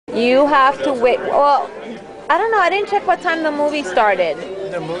You have to wait. Well, I don't know. I didn't check what time the movie started.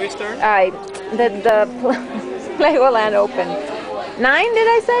 The movie started? The Legoland opened. 9, did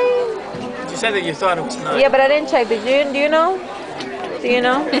I say? You said that you thought it was 9. Yeah, but I didn't check. Did you? Do you know? Do you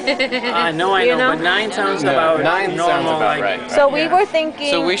know? I know, but 9 sounds about 9 normal. sounds about right. So we were thinking.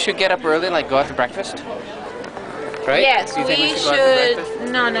 So we should get up early, like go out to breakfast, right? Yes, Do you think we should. Go out to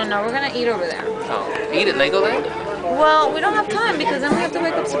breakfast? No. We're gonna eat over there. Oh, eat at Legoland? Well, we don't have time because then we have to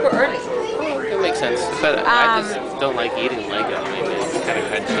wake up super early. It makes sense, but I just don't like eating Lego. Maybe it's kind of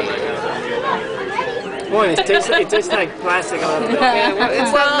crunchy. Boy, it tastes like plastic a little bit. Yeah, well,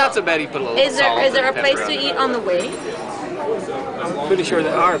 it's not so bad. You put a little salt Is there a and place pepper to on eat it. on the way? I'm pretty sure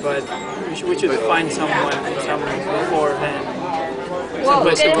there are, but we should find someone before then. Well,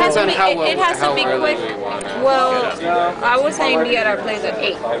 it has to be, how it has to be early quick. we wanna Well, get up. I was saying be at our place at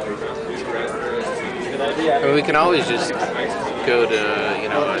 8. I mean, we can always just go to, a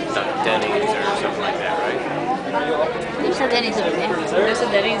Denny's or something like that, right? There's a Denny's over there. There's a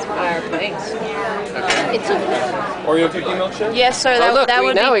Denny's by our place. Okay. It's over there. Oreo cookie milkshake? Yes, sir. Look, That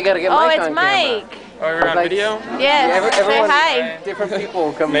would now be. we gotta get Oh, Mike it's on camera. Mike. Oh, you're on video? Yes. Say everyone, hi. different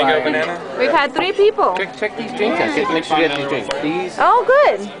people come Mango by. banana? We've had 3 people. Check these drinks out. Make sure you get these drinks. These. Oh,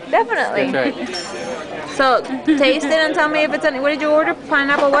 good. Definitely. That's right. So, taste it and tell me if it's any. What did you order?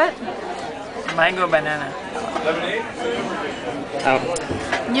 Pineapple what? Mango banana.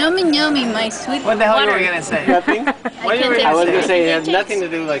 Yummy, my sweet What the hell water. were you gonna say? Nothing? What you were take I was gonna gonna say? say it has nothing to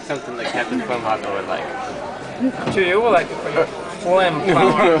do like something like Captain Plumhocker would like. I'm sure you will like it for your phlegm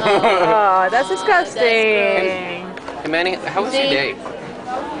power. Oh, that's disgusting. Hey Manny, how was your day?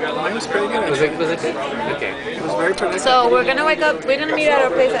 Mine was pretty good. Was it good? Okay. It was very productive. So we're gonna wake up. We're gonna meet at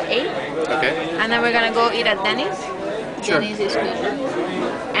our place at 8, Okay. and then we're gonna go eat at Denny's, Denny's is good.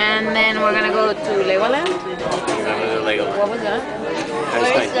 and then we're gonna go to Legoland. Legoland. What was that? That's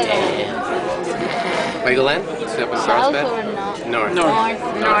Where is fine. Legoland? Legoland? It's up in South Carlsbad? or north? North.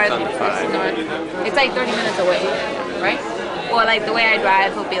 North. on the 5. North. It's like 30 minutes away, right? Well, like the way I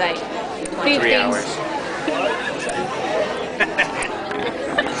drive would be like 15. 3 hours.